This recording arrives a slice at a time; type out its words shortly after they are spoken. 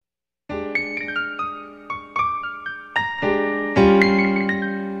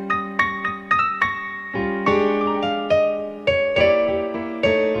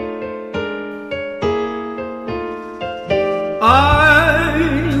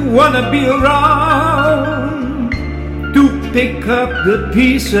wanna be around to pick up the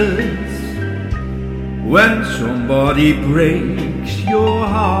pieces when somebody breaks your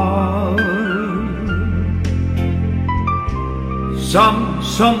heart.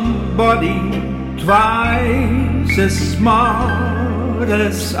 Somebody twice as smart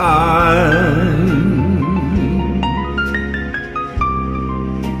as I.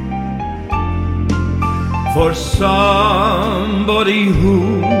 For somebody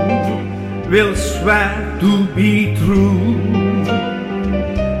who will swear to be true,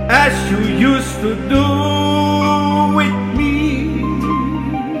 as you used to do with me,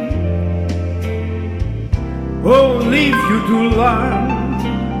 oh, leave you to learn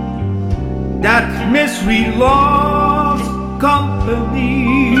that misery loves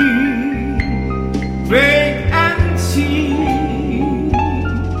company. Wait and see.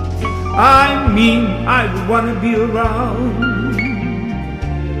 I mean, I wanna be around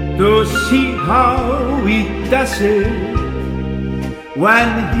to see how he does it when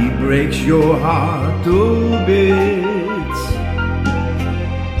he breaks your heart to bits.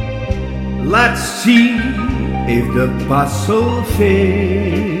 Let's see if the puzzle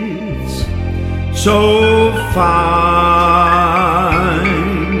fits so fine.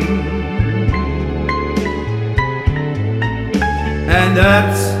 And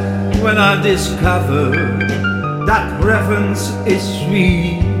that's when I discovered that reverence is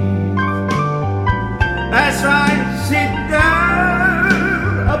sweet. As I sit there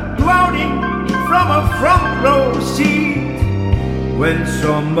applauding from a front row seat, when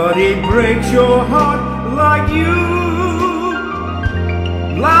somebody breaks your heart like you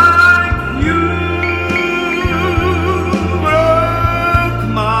broke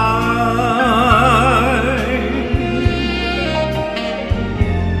mine.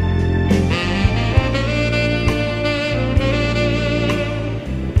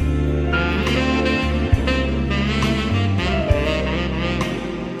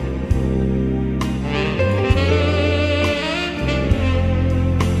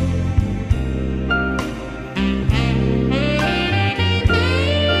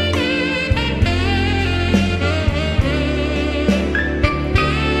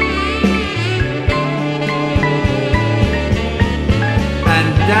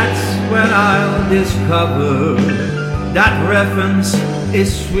 That's when I'll discover that reverence is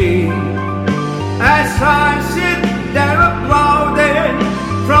sweet. As I sit